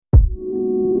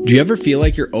Do you ever feel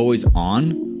like you're always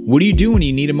on? What do you do when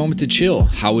you need a moment to chill?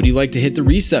 How would you like to hit the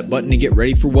reset button to get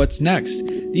ready for what's next?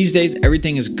 These days,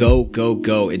 everything is go, go,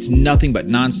 go. It's nothing but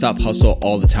nonstop hustle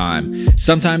all the time.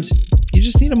 Sometimes you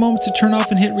just need a moment to turn off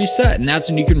and hit reset, and that's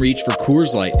when you can reach for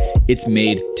Coors Light. It's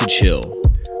made to chill.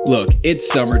 Look, it's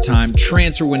summertime,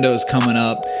 transfer window is coming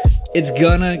up. It's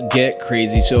gonna get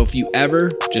crazy, so if you ever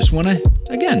just wanna,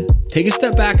 again, take a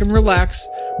step back and relax,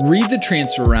 read the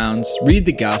transfer rounds, read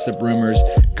the gossip rumors,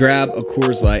 grab a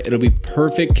Coors Light. It'll be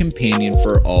perfect companion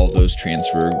for all those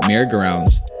transfer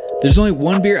merry-go-rounds. There's only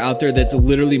one beer out there that's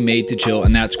literally made to chill,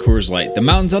 and that's Coors Light. The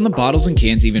mountains on the bottles and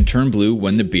cans even turn blue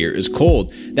when the beer is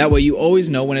cold. That way you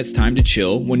always know when it's time to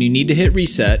chill. When you need to hit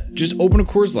reset, just open a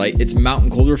Coors Light. It's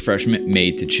mountain cold refreshment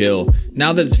made to chill.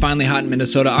 Now that it's finally hot in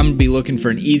Minnesota, I'm going to be looking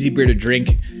for an easy beer to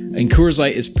drink, and Coors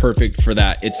Light is perfect for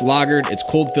that. It's lagered, it's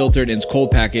cold filtered, and it's cold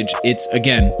packaged. It's,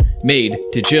 again, made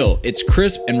to chill. It's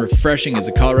crisp and refreshing as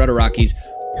the Colorado Rockies.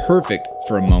 Perfect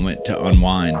for a moment to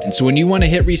unwind. And so when you want to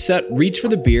hit reset, reach for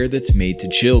the beer that's made to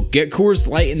chill. Get Coors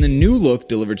Light in the new look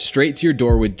delivered straight to your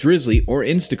door with Drizzly or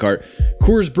Instacart.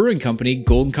 Coors Brewing Company,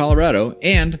 Golden, Colorado.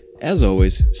 And, as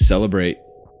always, celebrate.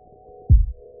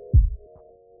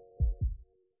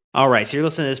 All right, so you're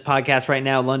listening to this podcast right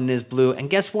now, London is Blue. And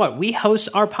guess what? We host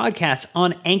our podcast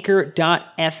on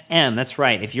Anchor.fm. That's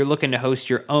right. If you're looking to host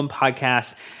your own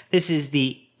podcast, this is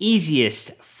the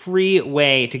easiest free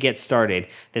way to get started.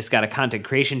 This got a content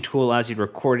creation tool, allows you to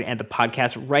record and the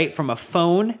podcast right from a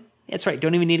phone. That's right,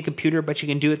 don't even need a computer, but you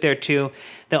can do it there too.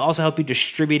 They'll also help you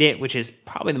distribute it, which is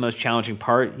probably the most challenging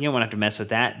part. You don't want to have to mess with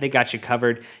that. They got you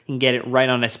covered. You can get it right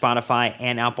on a Spotify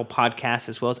and Apple Podcasts,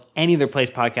 as well as any other place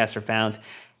podcasts are found.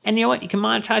 And you know what? You can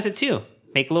monetize it too.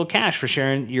 Make a little cash for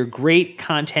sharing your great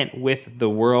content with the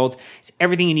world. It's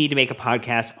everything you need to make a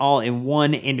podcast all in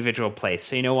one individual place.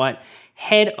 So you know what?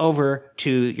 Head over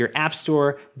to your app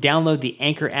store, download the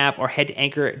Anchor app, or head to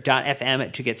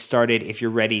anchor.fm to get started if you're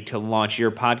ready to launch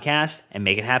your podcast and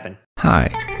make it happen. Hi,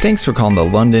 thanks for calling the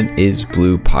London is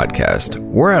Blue podcast.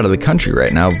 We're out of the country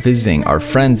right now visiting our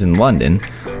friends in London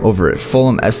over at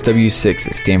Fulham SW6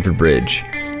 at Stamford Bridge.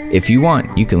 If you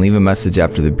want, you can leave a message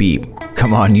after the beep.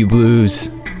 Come on, you Blues.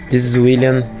 This is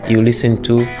William. You listen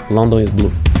to London is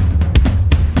Blue.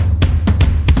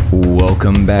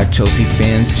 Welcome back, Chelsea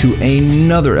fans, to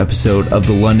another episode of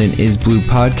the London is Blue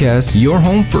podcast, your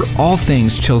home for all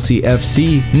things Chelsea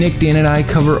FC. Nick, Dan, and I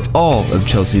cover all of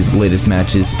Chelsea's latest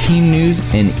matches, team news,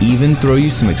 and even throw you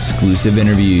some exclusive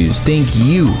interviews. Thank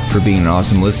you for being an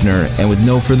awesome listener, and with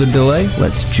no further delay,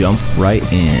 let's jump right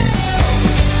in.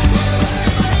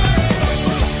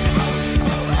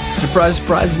 Surprise,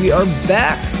 surprise, we are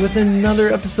back with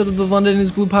another episode of the London is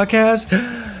Blue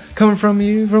podcast. Coming from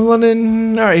you from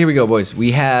London. All right, here we go, boys.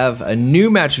 We have a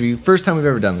new match review. First time we've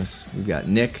ever done this. We've got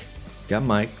Nick, we've got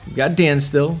Mike, we've got Dan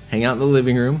still, hanging out in the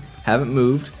living room. Haven't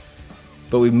moved.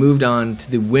 But we've moved on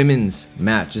to the women's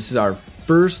match. This is our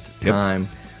first time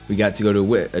we got to go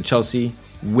to a Chelsea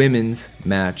women's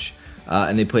match.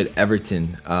 And they played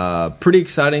Everton. Pretty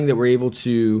exciting that we're able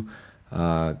to,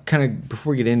 kind of,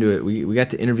 before we get into it, we got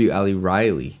to interview Ali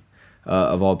Riley.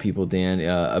 Of all people, Dan,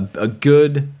 a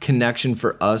good connection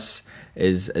for us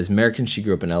as Americans. She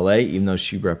grew up in LA, even though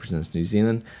she represents New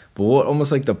Zealand. But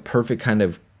almost like the perfect kind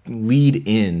of lead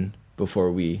in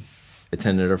before we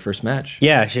attended our first match.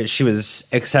 Yeah, she was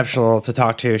exceptional to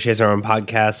talk to. She has her own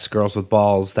podcast, Girls with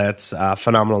Balls. That's a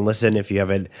phenomenal listen if you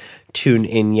haven't tuned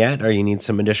in yet, or you need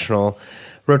some additional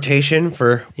rotation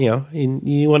for, you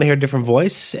want to hear a different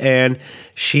voice, and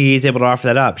she's able to offer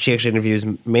that up. She actually interviews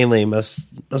mainly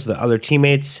most of the other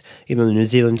teammates, either the New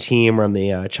Zealand team or on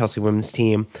the Chelsea women's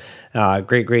team.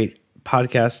 Great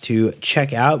podcast to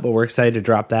check out, but we're excited to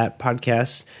drop that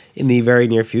podcast in the very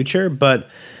near future. But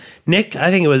Nick, I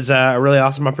think it was a really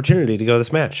awesome opportunity to go to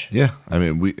this match. Yeah, I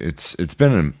mean, it's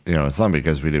been, it's not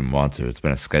because we didn't want to. It's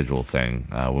been a schedule thing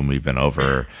when we've been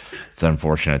over. It's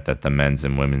unfortunate that the men's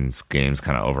and women's games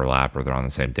kind of overlap or they're on the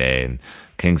same day. And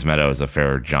Kings Meadow is a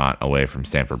fair jaunt away from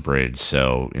Stamford Bridge.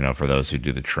 So, for those who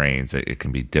do the trains, it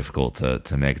can be difficult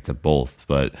to make it to both.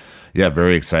 But yeah,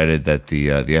 very excited that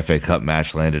the FA Cup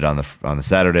match landed on the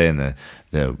Saturday and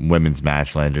the women's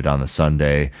match landed on the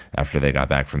Sunday after they got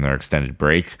back from their extended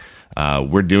break.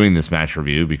 We're doing this match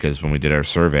review because when we did our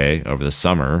survey over the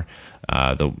summer,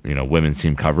 the women's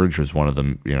team coverage was one of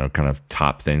the kind of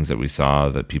top things that we saw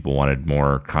that people wanted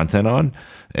more content on.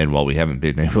 And while we haven't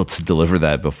been able to deliver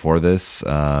that before this,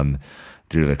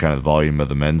 due to the kind of volume of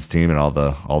the men's team and all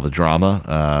the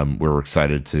drama, we're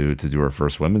excited to do our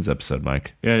first women's episode,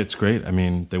 Mike. Yeah, it's great. I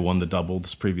mean, they won the double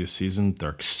this previous season. They're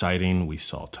exciting. We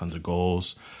saw tons of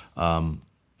goals.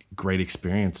 great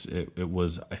experience. It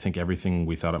was, I think, everything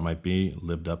we thought it might be,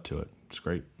 lived up to it. It's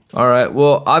great. All right.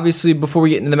 Well, obviously, before we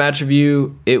get into the match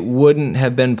review, it wouldn't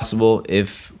have been possible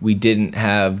if we didn't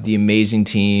have the amazing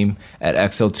team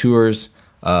at XL Tours.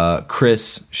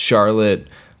 Chris, Charlotte,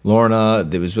 Lorna,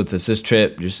 that was with us this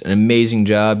trip. Just an amazing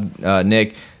job,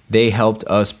 Nick. They helped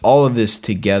us all of this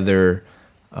together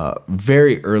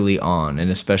very early on,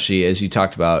 and especially as you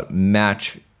talked about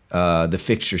the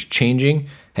fixtures changing.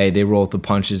 Hey, they roll with the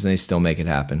punches and they still make it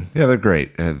happen. Yeah, they're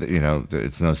great.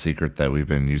 It's no secret that we've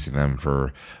been using them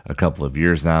for a couple of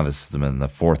years now. This has been the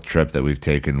fourth trip that we've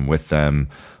taken with them.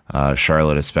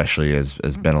 Charlotte especially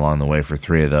has been along the way for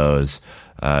 3 of those.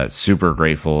 Super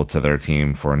grateful to their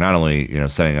team for not only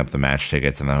setting up the match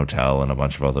tickets in the hotel and a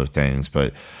bunch of other things,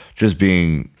 but just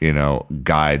being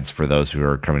guides for those who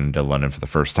are coming to London for the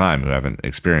first time who haven't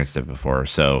experienced it before.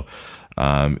 So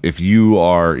if you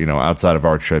are outside of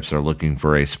our trips are looking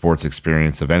for a sports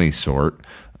experience of any sort,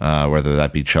 whether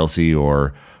that be Chelsea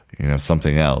or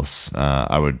something else,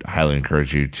 I would highly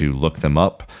encourage you to look them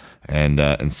up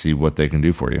and see what they can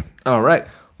do for you. All right.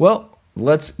 Well,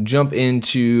 let's jump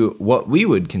into what we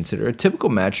would consider a typical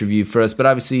match review for us, but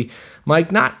obviously,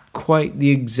 Mike, not quite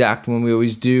the exact one we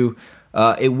always do.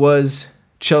 It was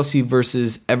Chelsea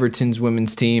versus Everton's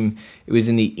women's team. It was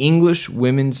in the English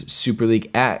Women's Super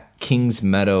League at Kings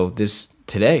Meadow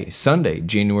today, Sunday,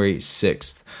 January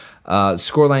 6th.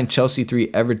 Scoreline Chelsea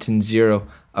 3, Everton 0.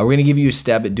 We're going to give you a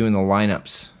stab at doing the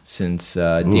lineups since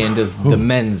Dan does the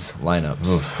men's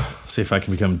lineups. See if I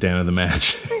can become Dan of the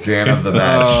match. Dan of the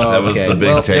match. That was the big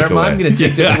takeaway. Never mind. I'm going to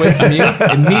take this away from you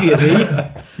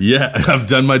immediately. Yeah, I've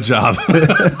done my job.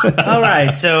 All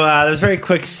right, so there was a very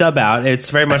quick sub out.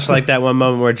 It's very much like that one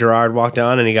moment where Gerard walked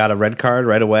on and he got a red card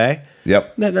right away.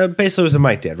 Yep. That basically was what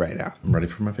Mike did right now. I'm ready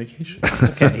for my vacation.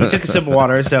 Okay, he took a sip of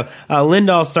water. So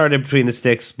Lindahl started between the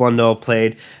sticks. Blundell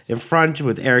played in front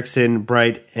with Eriksson,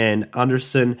 Bright, and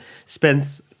Anderson.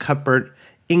 Spence, Cuthbert,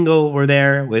 Ingle were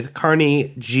there with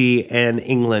Carney, G, and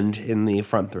England in the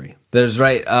front 3. That's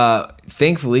right.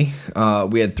 Thankfully,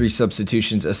 we had 3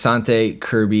 substitutions, Asante,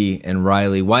 Kirby, and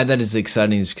Riley. Why that is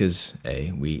exciting is because,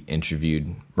 A, we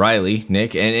interviewed Riley,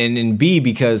 Nick, and B,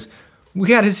 because we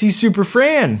got to see Super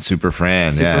Fran. Super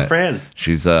Fran.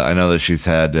 She's. I know that she's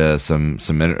had some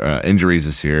injuries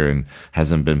this year and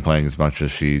hasn't been playing as much as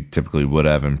she typically would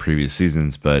have in previous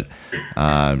seasons. But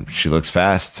she looks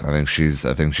fast. I think she's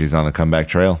on the comeback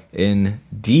trail.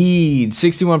 Indeed,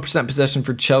 61% possession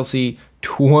for Chelsea,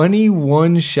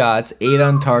 21 shots, 8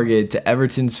 on target to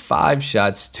Everton's 5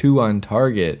 shots, 2 on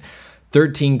target.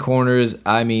 13 corners.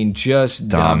 I mean, just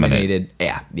dominated.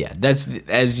 Yeah. That's,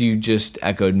 as you just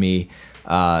echoed me.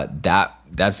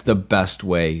 That's the best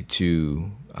way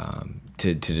to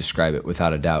describe it,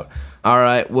 without a doubt. All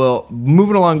right. Well,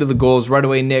 moving along to the goals right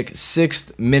away, Nick.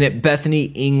 6th minute, Bethany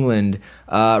England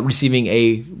receiving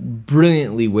a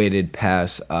brilliantly weighted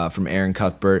pass from Aaron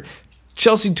Cuthbert.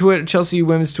 Chelsea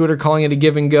women's Twitter calling it a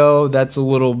give and go. That's a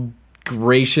little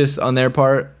gracious on their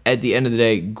part. At the end of the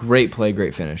day, great play,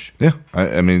 great finish. Yeah,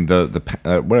 I mean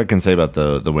what I can say about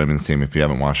the women's team, if you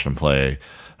haven't watched them play,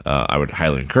 I would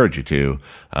highly encourage you to.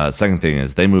 Second thing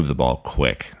is they move the ball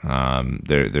quick.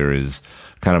 There is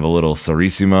kind of a little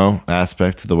Sarissimo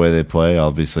aspect to the way they play,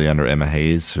 obviously under Emma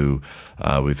Hayes, who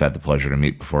we've had the pleasure to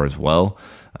meet before as well.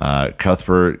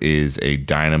 Cuthbert is a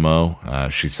dynamo.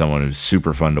 She's someone who's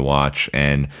super fun to watch,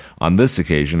 and on this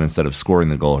occasion, instead of scoring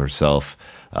the goal herself,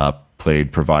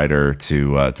 played provider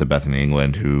to Bethany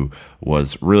England, who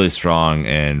was really strong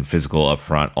and physical up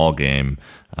front all game.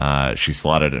 She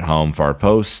slotted it home, far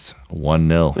post,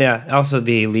 1-0. Yeah, also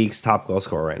the league's top goal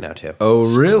scorer right now, too.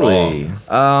 Oh, really?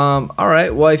 All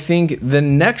right, well, I think the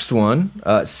next one,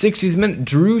 60th minute,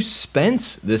 Drew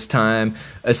Spence this time.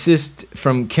 Assist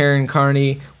from Karen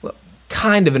Carney. Well,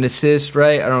 kind of an assist,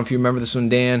 right? I don't know if you remember this one,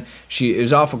 Dan. It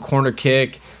was off a corner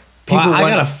kick. I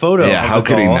got a photo. Yeah, of how the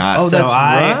could he goal. not? Oh, that's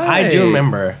right. I do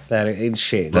remember that in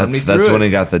shade. That's when he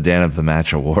got the Dan of the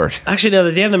Match award. Actually, no,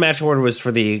 the Dan of the Match award was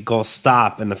for the goal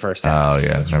stop in the first half. Oh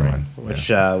yeah, never mind. Which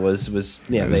was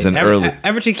It was an early.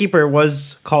 Everton keeper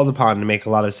was called upon to make a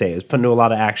lot of saves, put into a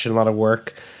lot of action, a lot of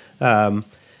work.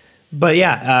 But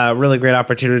yeah, really great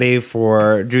opportunity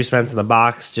for Drew Spence in the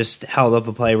box. Just held up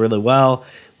the play really well.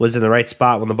 Was in the right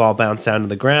spot when the ball bounced down to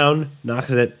the ground. Knocks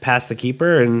it past the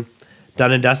keeper and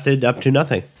done and dusted, up to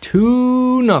nothing.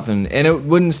 2-0. And it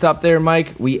wouldn't stop there,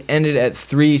 Mike. We ended at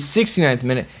 69th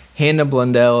minute. Hannah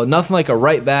Blundell, nothing like a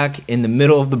right back in the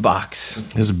middle of the box.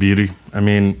 It's a beauty. I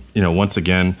mean, once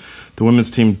again, the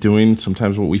women's team doing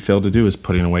sometimes what we fail to do is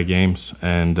putting away games.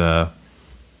 And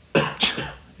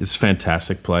it's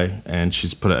fantastic play. And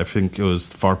she's put it, I think it was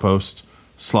far post,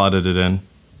 slotted it in.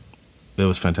 It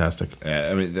was fantastic.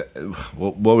 I mean,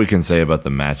 what we can say about the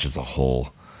match as a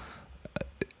whole,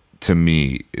 to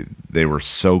me, they were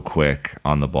so quick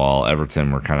on the ball.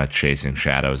 Everton were kind of chasing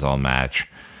shadows all match.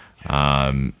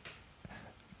 I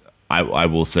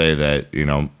will say that, you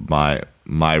know,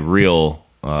 my real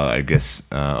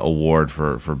award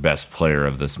for best player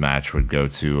of this match would go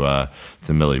to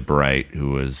Millie Bright,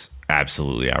 who was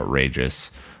absolutely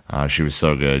outrageous. She was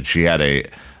so good. She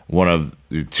had one of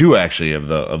two actually of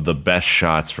the best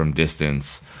shots from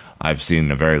distance I've seen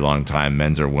in a very long time,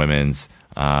 men's or women's.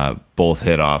 Both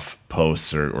hit off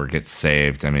posts or get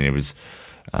saved. I mean, it was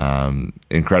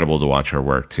incredible to watch her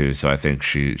work too. So I think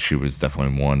she was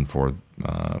definitely one for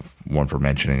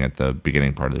mentioning at the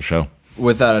beginning part of the show.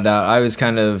 Without a doubt, I was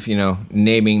kind of, you know,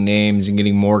 naming names and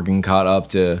getting Morgan caught up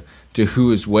to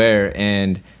who is where.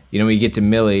 And, you know, when you get to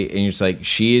Millie and you're just like,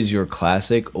 she is your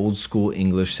classic old school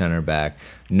English center back.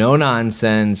 No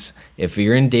nonsense. If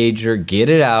you're in danger, get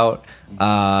it out.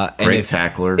 Great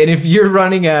tackler. And if you're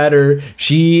running at her,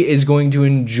 she is going to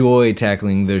enjoy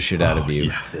tackling the shit out of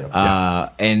you.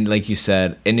 And like you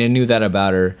said, and I knew that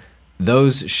about her,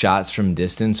 those shots from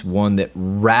distance, one that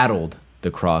rattled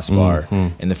the crossbar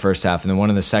in the first half, and then one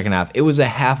in the second half, it was a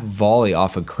half volley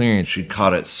off a clearance. She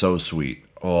caught it so sweet.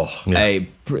 Oh, yeah.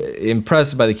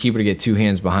 Impressed by the keeper to get two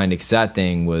hands behind it, because that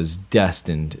thing was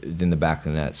destined in the back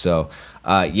of the net. So,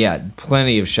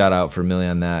 plenty of shout out for Millie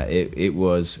on that. It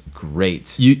was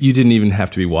great. You didn't even have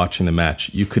to be watching the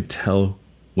match. You could tell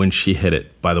when she hit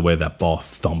it by the way that ball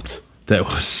thumped. That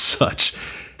was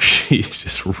she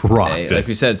just rocked it. Like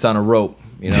we said, it's on a rope.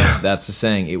 You know, that's the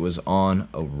saying. It was on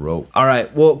a rope. All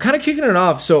right. Well, kind of kicking it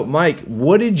off. So, Mike,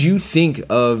 what did you think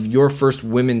of your first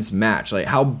women's match? Like,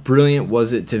 how brilliant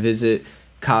was it to visit,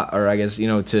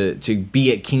 to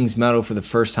be at King's Meadow for the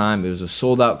first time? It was a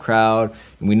sold-out crowd,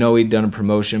 and we know we'd done a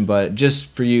promotion, but just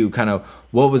for you, kind of,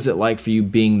 what was it like for you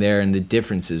being there and the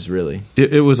differences, really?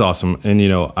 It was awesome. And, you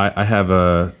know, I have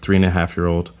a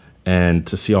 3.5-year-old. And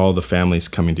to see all the families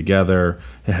coming together,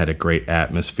 it had a great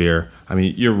atmosphere. I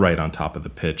mean, you're right on top of the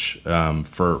pitch.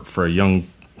 For young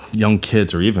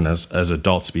kids or even as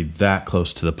adults to be that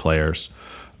close to the players,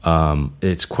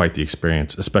 it's quite the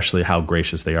experience, especially how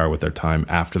gracious they are with their time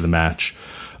after the match.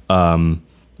 You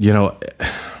know,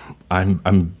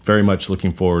 I'm very much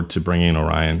looking forward to bringing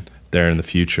Orion there in the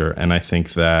future, and I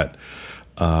think that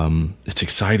it's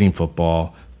exciting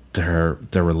football. They're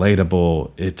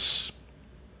relatable.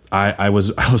 I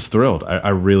was thrilled. I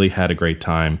really had a great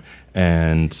time,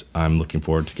 and I'm looking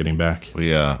forward to getting back.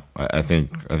 I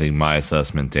think my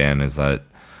assessment, Dan, is that,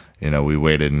 you know, we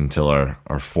waited until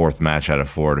our fourth match out of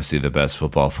 4 to see the best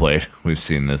football played we've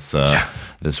seen this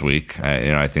week.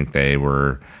 I think they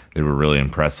were really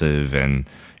impressive, and,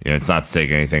 you know, it's not to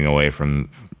take anything away from,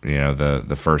 you know,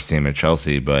 the first team at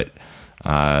Chelsea, but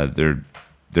there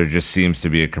just seems to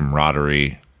be a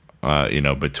camaraderie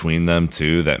between them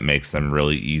too, that makes them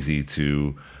really easy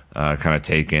to kind of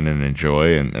take in and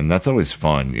enjoy, and that's always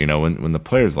fun. You know, when the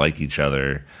players like each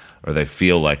other or they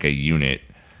feel like a unit,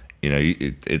 you know,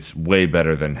 it's way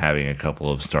better than having a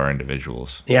couple of star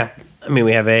individuals. Yeah, I mean,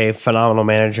 we have a phenomenal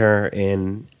manager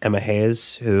in Emma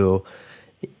Hayes, who,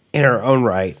 in her own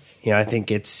right, you know, I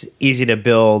think it's easy to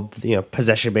build, you know,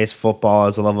 possession-based football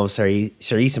as a level of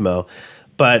Serissimo.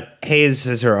 But Hayes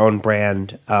is her own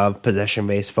brand of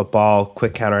possession-based football,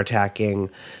 quick counterattacking,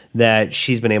 that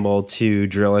she's been able to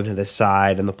drill into this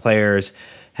side, and the players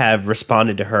have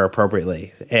responded to her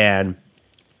appropriately. And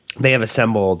they have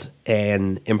assembled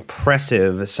an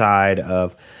impressive side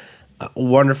of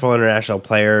wonderful international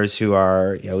players who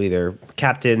are, you know, either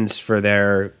captains for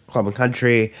their club and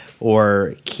country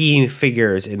or key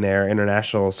figures in their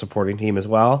international supporting team as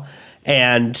well.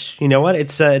 And you know what?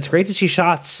 It's great to see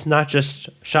shots, not just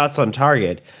shots on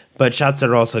target, but shots that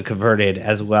are also converted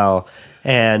as well.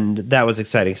 And that was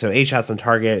exciting. So 8 shots on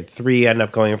target, 3 end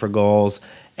up going in for goals.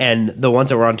 And the ones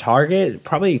that were on target,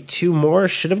 probably 2 more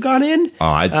should have gone in. Oh,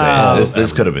 I'd say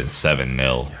this could have been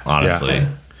 7-0, honestly. Yeah.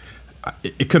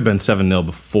 It could have been 7-0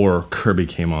 before Kirby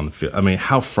came on the field. I mean,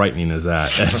 how frightening is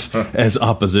that as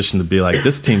opposition to be like,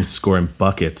 this team's scoring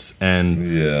buckets, and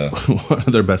one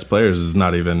of their best players is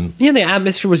not even... Yeah, the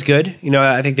atmosphere was good. You know,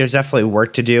 I think there's definitely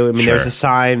work to do. I mean, There's a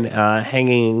sign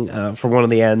hanging from one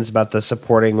of the ends about the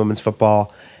supporting women's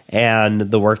football and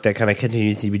the work that kind of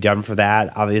continues to be done for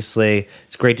that. Obviously,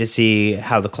 it's great to see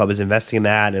how the club is investing in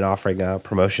that and offering a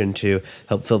promotion to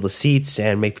help fill the seats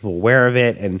and make people aware of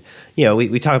it. And, you know,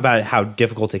 we talk about how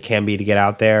difficult it can be to get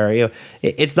out there. You know,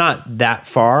 it's not that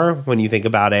far when you think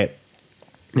about it,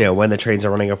 you know, when the trains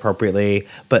are running appropriately.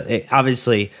 But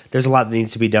obviously, there's a lot that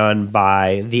needs to be done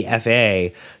by the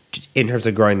FA in terms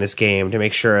of growing this game to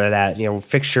make sure that,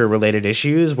 fixture related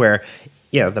issues where,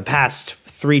 the past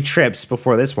 3 trips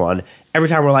before this one, every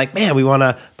time we're like, man, we want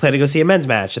to plan to go see a men's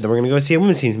match, and then we're going to go see a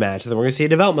women's team's match, and then we're going to see a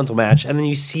developmental match, and then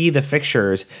you see the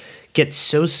fixtures get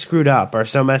so screwed up or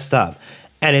so messed up.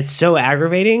 And it's so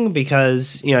aggravating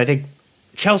because, I think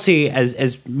Chelsea,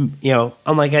 as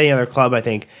unlike any other club, I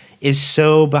think, is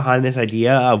so behind this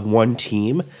idea of one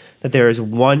team, that there is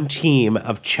one team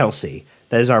of Chelsea.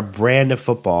 That is our brand of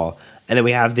football. And then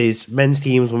we have these men's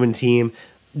teams, women's team,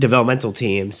 developmental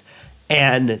teams.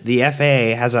 And the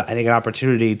FA has, I think, an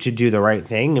opportunity to do the right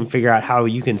thing and figure out how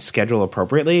you can schedule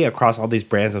appropriately across all these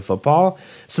brands of football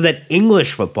so that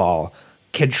English football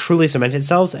can truly cement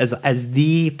itself as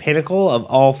the pinnacle of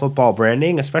all football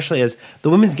branding, especially as the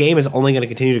women's game is only going to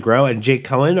continue to grow. And Jake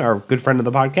Cohen, our good friend of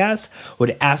the podcast,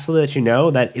 would absolutely let you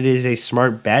know that it is a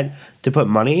smart bet to put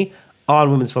money on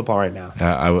women's football right now.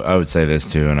 I would say this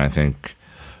too, and I think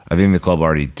the club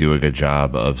already do a good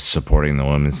job of supporting the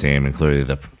women's team, and clearly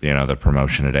the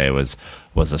promotion today was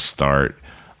a start.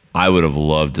 I would have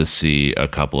loved to see a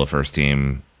couple of first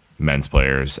team men's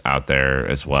players out there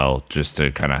as well, just to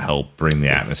kind of help bring the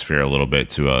atmosphere a little bit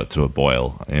to a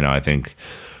boil. I think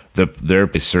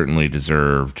they certainly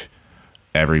deserved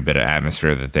every bit of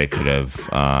atmosphere that they could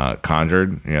have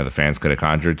conjured. The fans could have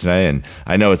conjured today. And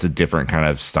I know it's a different kind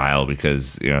of style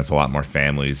because it's a lot more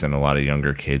families and a lot of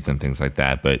younger kids and things like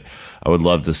that. But I would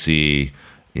love to see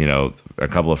a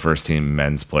couple of first team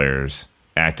men's players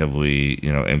actively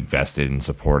invested in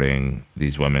supporting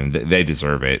these women. They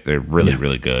deserve it. They're really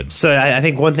really good. So I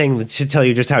think one thing to tell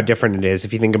you just how different it is,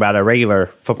 if you think about a regular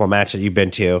football match that you've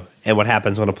been to and what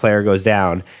happens when a player goes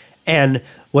down, and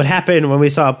what happened when we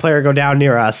saw a player go down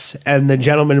near us and the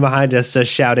gentleman behind us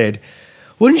just shouted,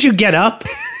 "Wouldn't you get up?"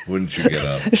 Wouldn't you get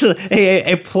up? It's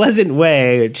a pleasant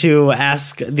way to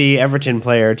ask the Everton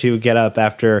player to get up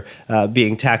after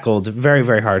being tackled very,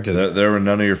 very hard to them. There were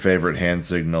none of your favorite hand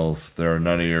signals. There were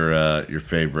none of your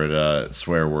favorite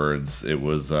swear words. It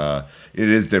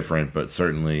is different, but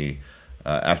certainly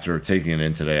after taking it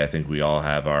in today, I think we all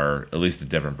have at least a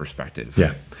different perspective.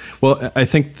 Yeah. Well, I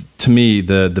think to me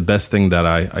the best thing that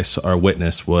I saw or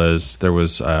witnessed was there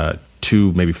was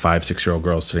 2, maybe 5, 6-year-old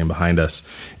girls sitting behind us.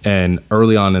 And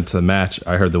early on into the match,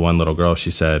 I heard the one little girl, she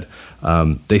said,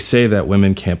 they say that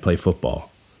women can't play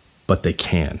football, but they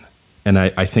can. And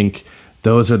I think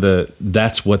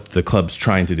that's what the club's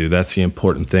trying to do. That's the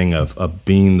important thing of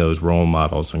being those role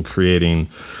models and creating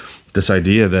this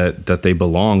idea that they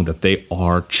belong, that they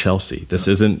are Chelsea. This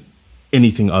isn't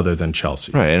anything other than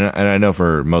Chelsea. Right. And I know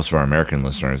for most of our American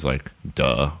listeners, like,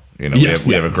 duh. We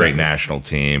have a great national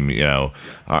team.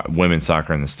 Women's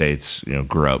soccer in the States,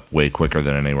 grew up way quicker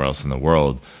than anywhere else in the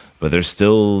world. But there's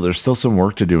still some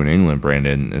work to do in England,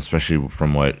 Brandon, especially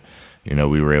from what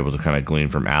we were able to kind of glean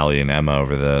from Allie and Emma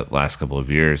over the last couple of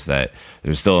years. That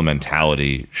there's still a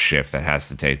mentality shift that has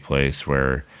to take place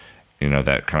where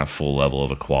that kind of full level of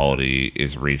equality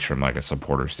is reached from like a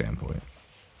supporter standpoint,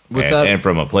 and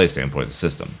from a play standpoint, the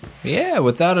system. Yeah,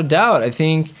 without a doubt, I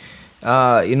think.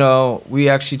 We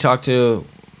actually talked to,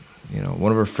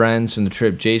 one of our friends from the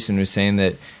trip, Jason, was saying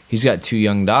that he's got 2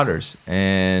 young daughters,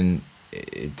 and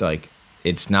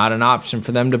it's not an option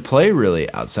for them to play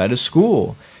really outside of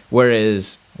school.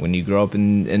 Whereas when you grow up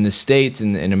in the States,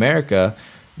 in America,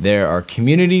 there are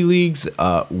community leagues.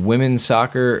 Women's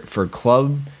soccer for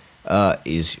club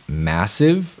is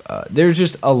massive. There's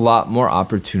just a lot more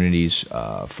opportunities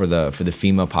for the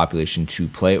female population to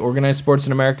play organized sports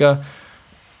in America.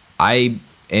 I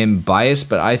am biased,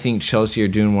 but I think Chelsea are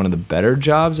doing one of the better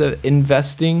jobs of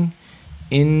investing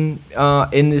in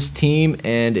this team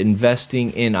and investing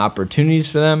in opportunities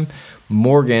for them.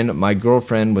 Morgan, my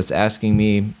girlfriend, was asking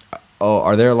me,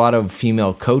 are there a lot of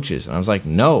female coaches? And I was like,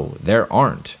 no, there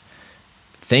aren't.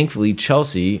 Thankfully,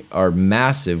 Chelsea are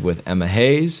massive with Emma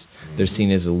Hayes. They're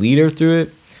seen as a leader through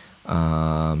it.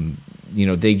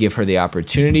 They give her the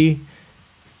opportunity.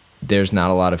 There's not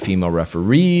a lot of female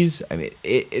referees. I mean,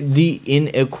 the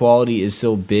inequality is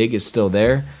so big, it's still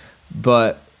there.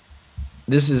 But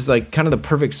this is like kind of the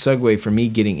perfect segue for me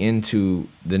getting into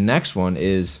the next one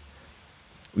is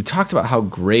we talked about how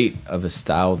great of a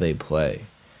style they play.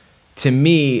 To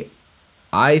me,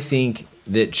 I think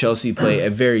that Chelsea play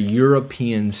a very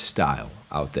European style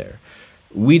out there.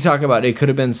 We talk about it could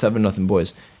have been 7-0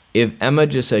 boys. If Emma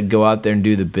just said, go out there and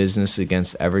do the business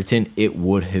against Everton, it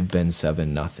would have been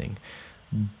 7-0.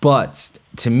 But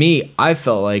to me, I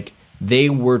felt like they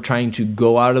were trying to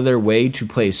go out of their way to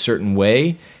play a certain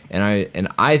way, and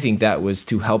I think that was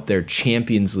to help their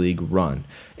Champions League run.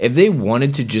 If they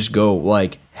wanted to just go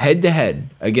like head-to-head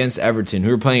against Everton, who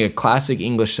were playing a classic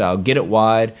English style, get it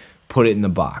wide, put it in the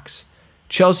box.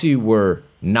 Chelsea were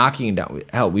knocking it down.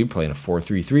 Hell, we were playing a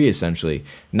 4-3-3 essentially,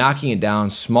 knocking it down,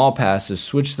 small passes,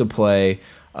 switch the play,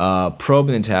 probe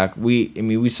and attack.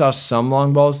 We saw some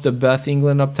long balls to Beth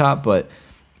England up top, but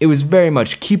it was very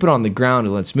much keep it on the ground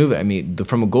and let's move it. I mean,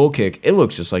 from a goal kick, it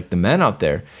looks just like the men out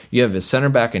there. You have a center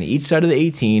back on each side of the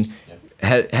 18.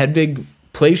 Hedvig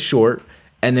plays short,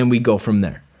 and then we go from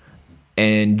there.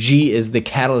 And G is the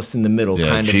catalyst in the middle.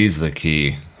 Yeah, G's the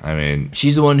key. I mean,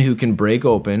 she's the one who can break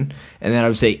open, and then I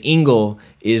would say Ingle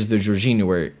is the Jorginho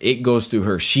where it goes through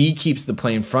her. She keeps the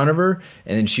play in front of her,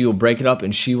 and then she will break it up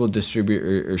and she will distribute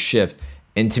or shift.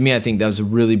 And to me, I think that was a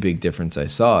really big difference I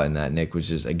saw in that, Nick, which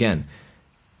is, again,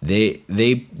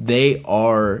 they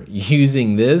are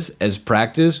using this as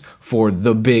practice for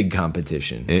the big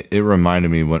competition. It reminded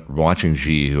me watching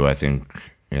G, who I think,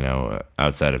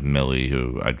 outside of Millie,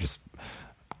 who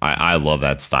I love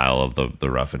that style of the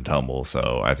rough and tumble.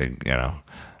 So I think,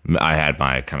 I had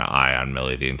my kind of eye on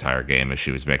Millie the entire game as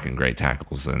she was making great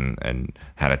tackles and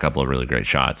had a couple of really great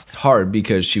shots. Hard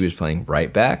because she was playing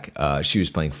right back. She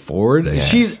was playing forward. Yeah.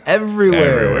 She's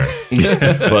everywhere.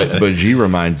 but G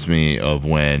reminds me of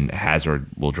when Hazard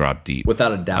will drop deep.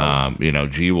 Without a doubt.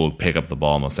 G will pick up the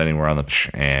ball almost anywhere on the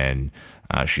pitch, and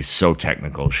she's so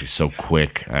technical. She's so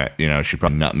quick. She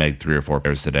probably nutmegged 3 or 4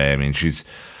 players today. I mean, she's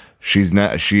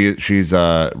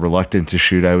reluctant to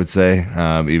shoot, I would say,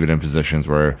 even in positions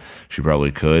where she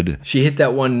probably could. She hit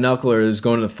that one knuckler that was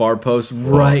going to the far post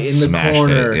right in the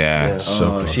corner. It, yeah.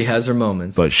 So she has her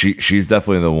moments. But she's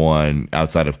definitely the one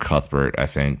outside of Cuthbert, I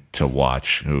think, to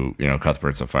watch. Who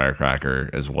Cuthbert's a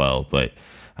firecracker as well, but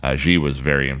G was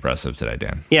very impressive today,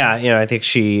 Dan. Yeah, I think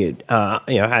she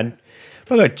had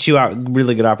probably 2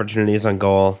 really good opportunities on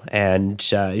goal, and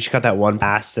she got that one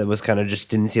pass that was kind of just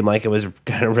didn't seem like it was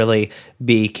going to really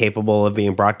be capable of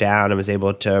being brought down, and was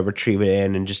able to retrieve it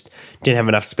in and just didn't have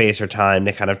enough space or time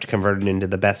to kind of convert it into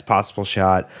the best possible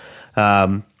shot.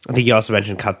 I think you also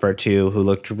mentioned Cuthbert too, who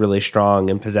looked really strong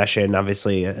in possession.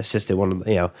 Obviously, assisted one of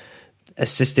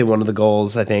the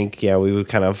goals. I think we would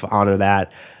kind of honor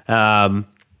that.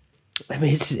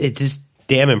 It's just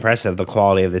damn impressive, the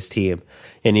quality of this team.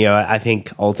 And, I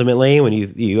think ultimately when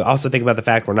you also think about the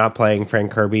fact we're not playing Fran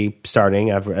Kirby starting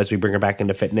as we bring her back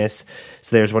into fitness.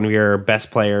 So there's one of your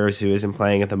best players who isn't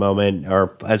playing at the moment or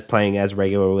playing as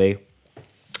regularly.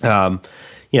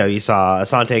 You saw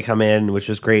Asante come in, which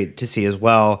was great to see as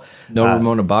well. No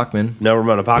Ramona Bachmann.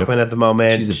 At the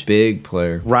moment. She's a big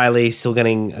player. Riley still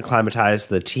getting acclimatized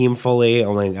to the team fully.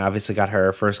 Only obviously got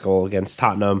her first goal against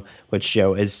Tottenham, which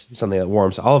is something that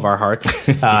warms all of our hearts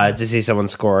to see someone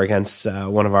score against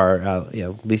one of our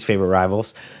least favorite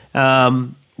rivals. So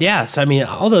I mean,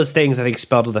 all those things I think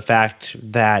spell to the fact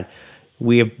that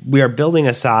we are building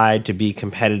a side to be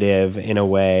competitive in a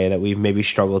way that we've maybe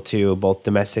struggled to both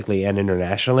domestically and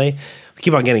internationally. We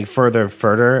keep on getting further and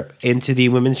further into the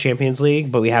Women's Champions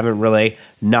League, but we haven't really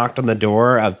knocked on the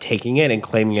door of taking it and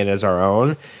claiming it as our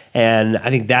own. And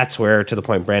I think that's where, to the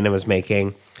point Brandon was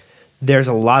making, there's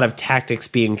a lot of tactics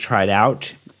being tried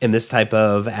out in this type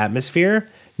of atmosphere,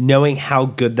 knowing how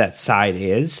good that side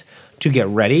is, to get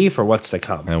ready for what's to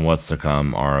come. And what's to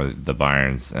come are the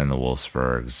Bayerns and the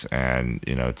Wolfsburgs and,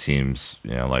 teams,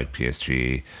 like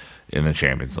PSG in the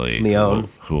Champions League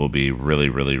who will be really,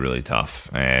 really, really tough.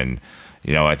 And,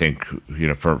 I think,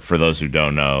 for those who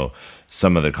don't know,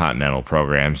 some of the continental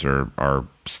programs are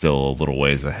still a little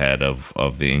ways ahead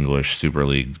of the English Super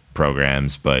League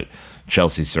programs, but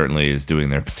Chelsea certainly is doing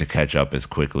their best to catch up as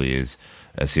quickly as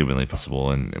humanly possible.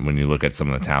 And when you look at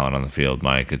some of the talent on the field,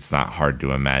 Mike, it's not hard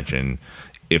to imagine,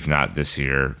 if not this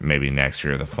year, maybe next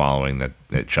year, the following,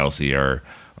 that Chelsea are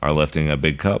lifting a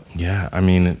big cup. Yeah, I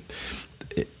mean,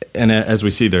 and as we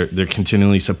see, they're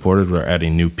continually supported. We're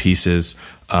adding new pieces.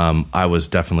 I was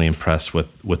definitely impressed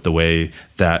with the way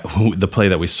that the play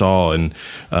that we saw, and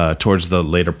towards the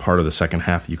later part of the second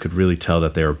half, you could really tell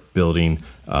that they were building,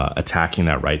 attacking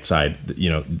that right side.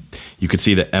 You could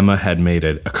see that Emma had made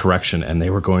a correction, and they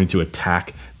were going to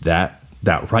attack that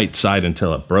right side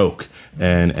until it broke,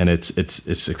 and it's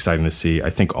exciting to see. I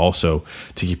think also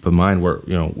to keep in mind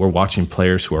we're watching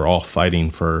players who are all fighting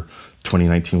for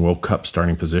 2019 World Cup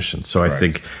starting positions. So I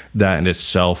think that in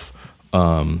itself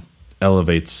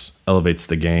elevates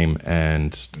the game,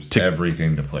 and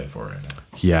everything to play for right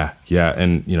now. Yeah,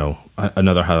 and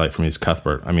another highlight for me is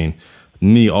Cuthbert. I mean,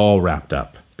 knee all wrapped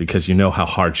up because how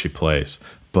hard she plays,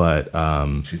 but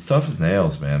she's tough as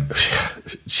nails, man.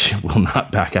 She will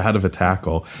not back out of a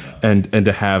tackle, and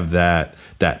to have that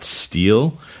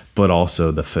steal, but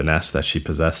also the finesse that she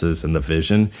possesses and the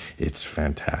vision, it's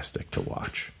fantastic to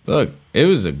watch. Look, it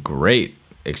was a great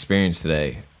experience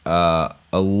today. A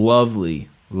lovely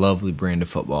lovely brand of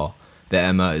football that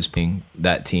Emma is putting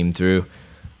that team through.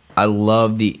 I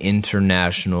love the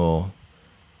international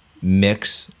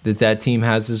mix that team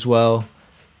has as well.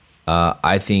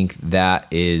 I think that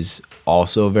is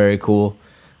also very cool.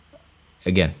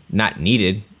 Again, not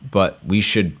needed, but we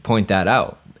should point that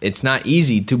out. It's not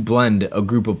easy to blend a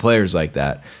group of players like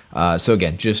that. So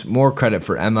again, just more credit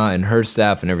for Emma and her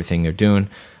staff and everything they're doing.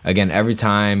 Again, every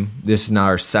time, this is now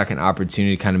our second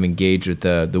opportunity to kind of engage with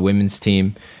the women's team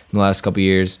in the last couple of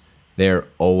years. They're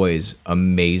always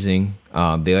amazing.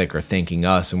 They are thanking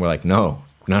us, and we're like, no.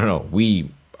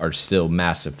 We are still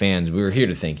massive fans. We were here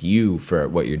to thank you for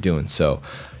what you're doing. So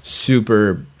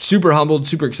super, super humbled,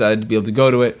 super excited to be able to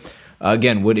go to it.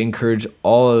 Again, would encourage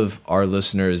all of our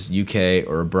listeners, UK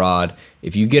or abroad,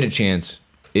 if you get a chance,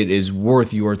 it is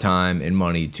worth your time and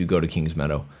money to go to Kings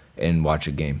Meadow and watch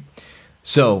a game.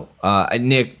 So,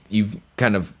 Nick, you've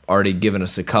kind of already given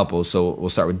us a couple, so we'll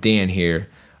start with Dan here.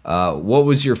 What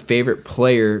was your favorite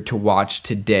player to watch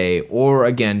today? Or,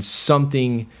 again,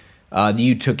 something that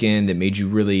you took in that made you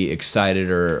really excited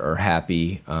or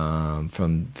happy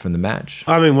from the match?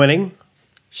 I mean, winning.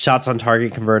 Shots on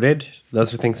target converted.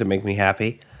 Those are things that make me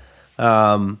happy.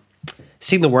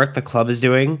 Seeing the work the club is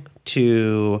doing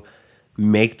to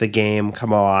make the game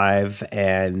come alive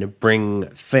and bring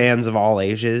fans of all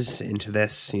ages into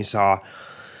this. You saw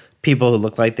people who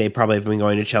looked like they probably have been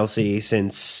going to Chelsea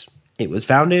since it was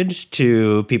founded,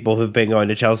 to people who've been going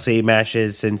to Chelsea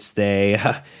matches since they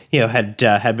had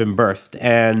been birthed.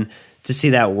 And to see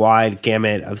that wide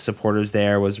gamut of supporters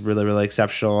there was really, really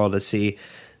exceptional. To see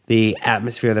the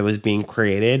atmosphere that was being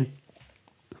created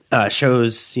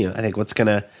shows, I think what's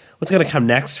gonna come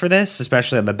next for this,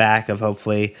 especially on the back of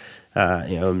hopefully,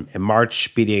 in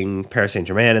March beating Paris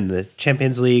Saint-Germain in the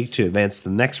Champions League to advance to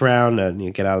the next round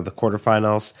and get out of the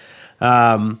quarterfinals.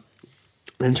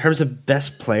 In terms of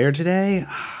best player today,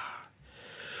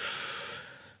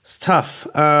 it's tough.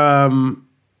 Man,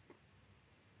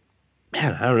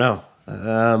 I don't know.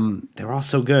 They were all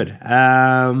so good.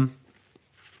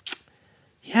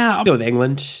 Yeah, I'll go with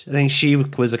England. I think she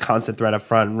was a constant threat up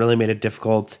front, really made it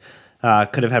difficult.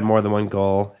 Could have had more than one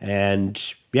goal. And,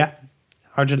 yeah,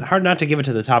 hard not to give it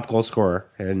to the top goal scorer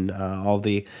in all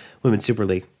the Women's Super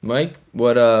League. Mike,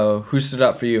 who stood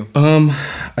out for you?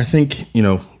 I think,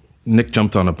 Nick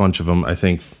jumped on a bunch of them. I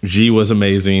think G was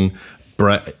amazing.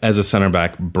 As a center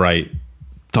back, bright,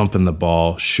 thumping the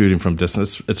ball, shooting from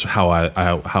distance. It's how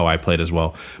I played as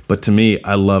well. But to me,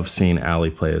 I love seeing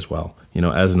Allie play as well.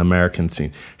 As an American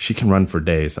scene, she can run for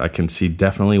days. I can see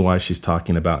definitely why she's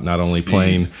talking about not only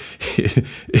playing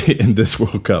in this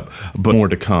World Cup, but more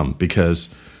to come, because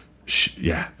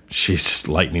she's just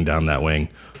lightning down that wing.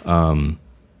 It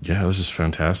was just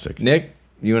fantastic. Nick,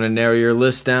 you want to narrow your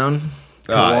list down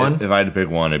to one? If I had to pick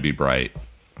one, it'd be Bright.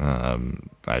 I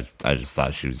just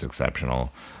thought she was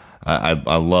exceptional. I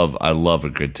love a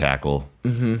good tackle.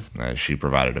 Mm-hmm. She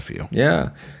provided a few. Yeah.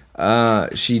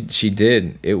 She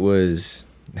did. It was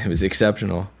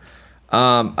exceptional.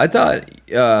 I thought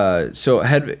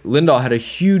Lindahl had a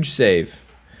huge save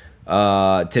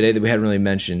today that we hadn't really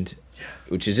mentioned,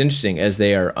 which is interesting as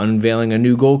they are unveiling a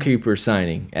new goalkeeper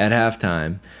signing at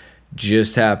halftime.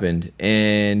 Just happened,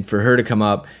 and for her to come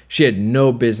up, she had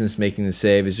no business making the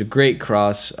save. It was a great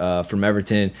cross from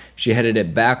Everton. She headed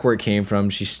it back where it came from.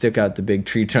 She stuck out the big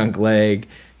tree trunk leg,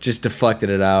 just deflected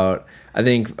it out. I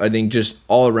think just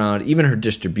all around, even her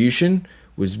distribution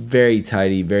was very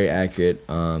tidy, very accurate.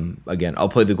 Again, I'll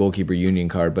play the goalkeeper union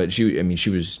card, but she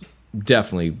was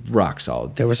definitely rock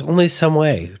solid. There was only some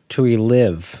way to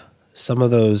relive some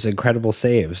of those incredible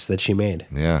saves that she made.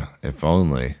 Yeah, if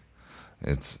only.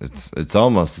 It's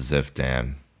almost as if,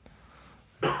 Dan,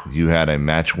 you had a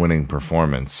match-winning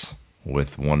performance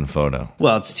with one photo.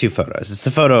 Well, it's two photos. It's the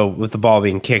photo with the ball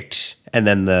being kicked and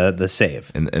then the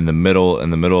save. In the middle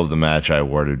of the match, I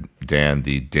awarded Dan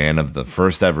the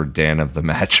first ever Dan of the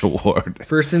Match award.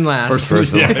 First and last.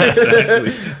 First and last.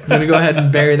 Exactly. I'm gonna go ahead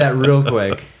and bury that real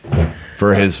quick.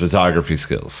 For his photography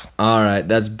skills. All right,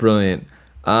 that's brilliant.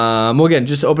 Well, again,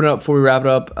 just to open it up before we wrap it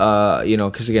up,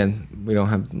 because again, we don't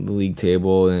have the league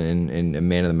table and a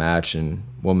man of the match and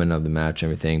woman of the match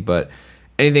and everything. But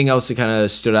anything else that kind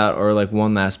of stood out, or like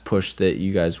one last push that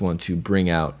you guys want to bring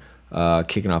out,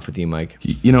 kicking off with you, Mike?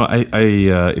 I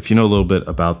if you know a little bit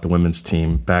about the women's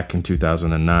team, back in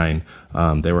 2009,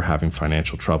 they were having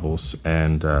financial troubles,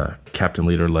 and captain,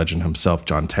 leader, legend himself,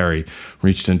 John Terry,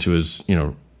 reached into his,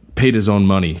 paid his own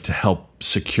money to help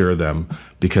secure them,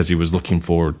 because he was looking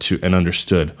forward to and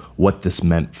understood what this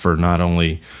meant for not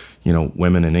only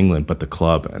women in England but the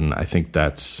club. And I think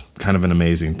that's kind of an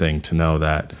amazing thing to know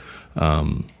that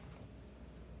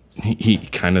he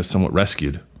kind of somewhat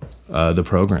rescued the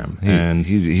program. And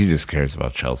he just cares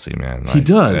about Chelsea, man. he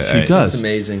does. It's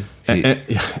amazing. And,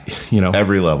 you know,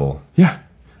 Every level. yeah.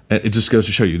 It just goes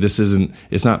to show you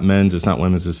it's not men's, it's not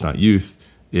women's, it's not youth.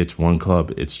 It's one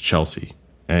club. It's Chelsea.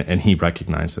 And he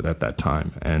recognized it at that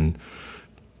time. And,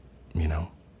 you know,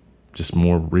 just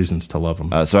more reasons to love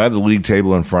him. So I have the league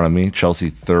table in front of me. Chelsea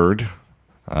third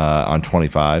on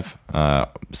 25.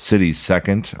 City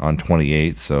second on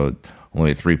 28. So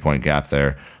only a 3-point gap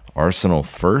there. Arsenal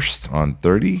first on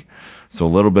 30. So a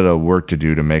little bit of work to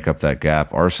do to make up that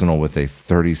gap. Arsenal with a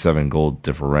 37 goal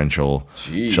differential.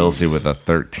 Jeez. Chelsea with a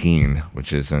 13,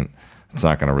 which it's not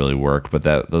going to really work. But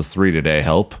those three today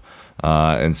help.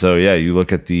 And so, yeah, you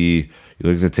look at the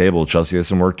table. Chelsea has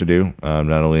some work to do,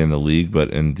 not only in the league but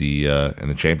in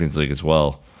the Champions League as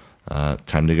well.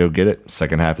 Time to go get it.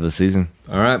 Second half of the season.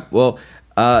 All right. Well,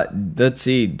 let's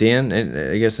see, Dan.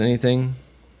 I guess anything.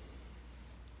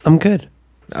 I'm good.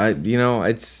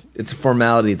 It's a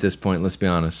formality at this point. Let's be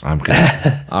honest. I'm good.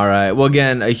 All right. Well,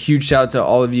 again, a huge shout out to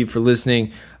all of you for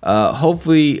listening.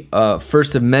 Hopefully,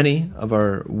 first of many of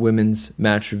our women's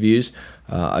match reviews.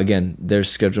 Again, their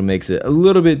schedule makes it a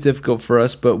little bit difficult for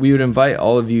us, but we would invite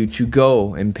all of you to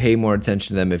go and pay more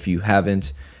attention to them if you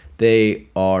haven't. They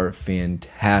are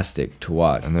fantastic to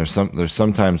watch. And there's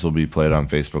sometimes will be played on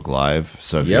Facebook Live.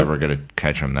 So if you're ever going to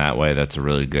catch them that way, that's a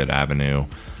really good avenue.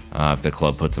 If the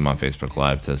club puts them on Facebook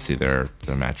Live to see their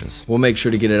matches. We'll make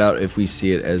sure to get it out if we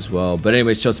see it as well. But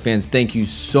anyways, Chelsea fans, thank you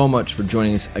so much for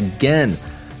joining us again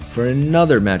for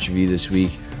another match review this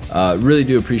week. Really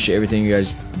do appreciate everything you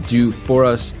guys do for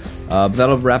us. But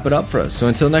that'll wrap it up for us. So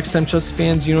until next time, Chelsea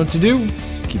fans, you know what to do.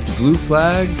 Keep the blue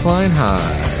flag flying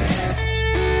high.